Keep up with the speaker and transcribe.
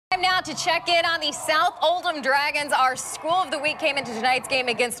now to check in on the South Oldham Dragons. Our School of the Week came into tonight's game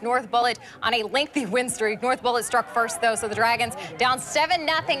against North Bullitt on a lengthy win streak. North Bullitt struck first, though, so the Dragons down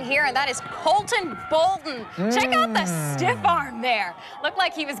 7-0 here, and that is Colton Bolden. Check out the stiff arm there. Looked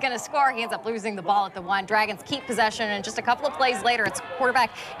like he was going to score. He ends up losing the ball at the one. Dragons keep possession, and just a couple of plays later, it's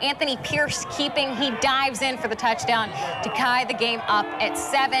quarterback Anthony Pierce keeping. He dives in for the touchdown to tie the game up at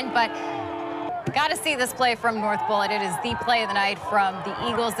 7, but got to see this play from North Bullitt. It is the play of the night from the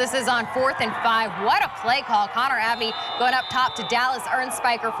Eagles. This is on 4th and 5. What a play call. Connor Abbey going up top to Dallas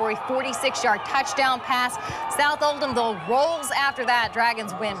Ernspiker for a 46-yard touchdown pass. South Oldham, though, rolls after that.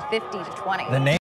 Dragons win 50-20.